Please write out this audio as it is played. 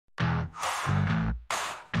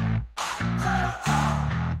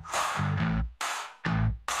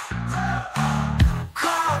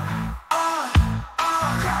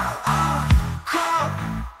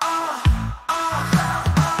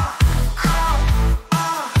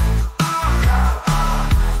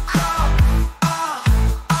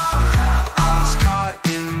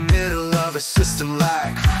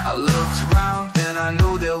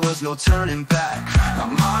turning back. My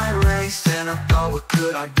mind raced and I thought, what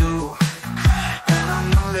could I do? And I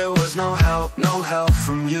knew there was no help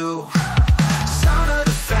from you. Sound of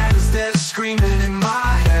the fans, they're screaming in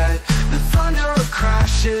my head. The thunder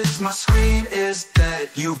crashes, my screen is dead.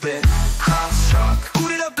 You've been CrowdStrike.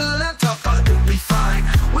 Booted up the laptop, thought it would be fine.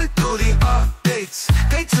 Went through the updates,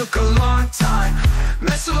 they took a long time.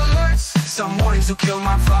 Massive alerts, some warnings to kill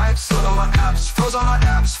my vibe. Slowed on my apps, froze on my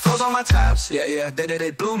apps, froze on my tabs. Yeah,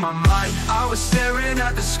 they blew my mind. I was staring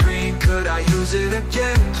at the screen, could I use it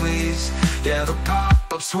again, please? Yeah, the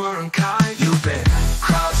pop-ups were unkind. You've been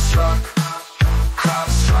CrowdStrike,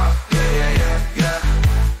 CrowdStrike.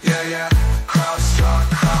 Yeah, CrowdStrike,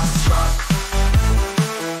 CrowdStrike.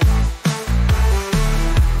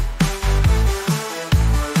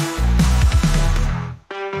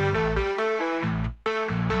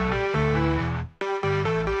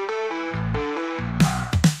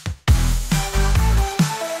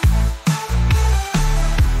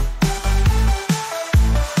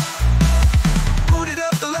 Booted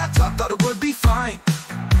up the laptop, thought it would be fine.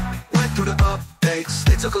 Went through the updates,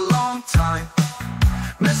 they took a long time.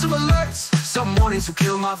 Massive alerts, some warnings to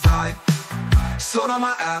kill my vibe. Slowed on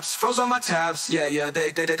my apps, froze on my tabs. Yeah,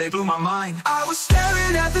 they blew my mind. I was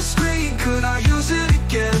staring at the screen, could I use it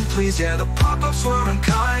again, please? Yeah, the pop-ups were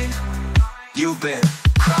unkind. You've been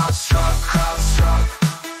CrowdStrike, CrowdStrike.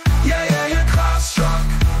 Yeah, CrowdStrike.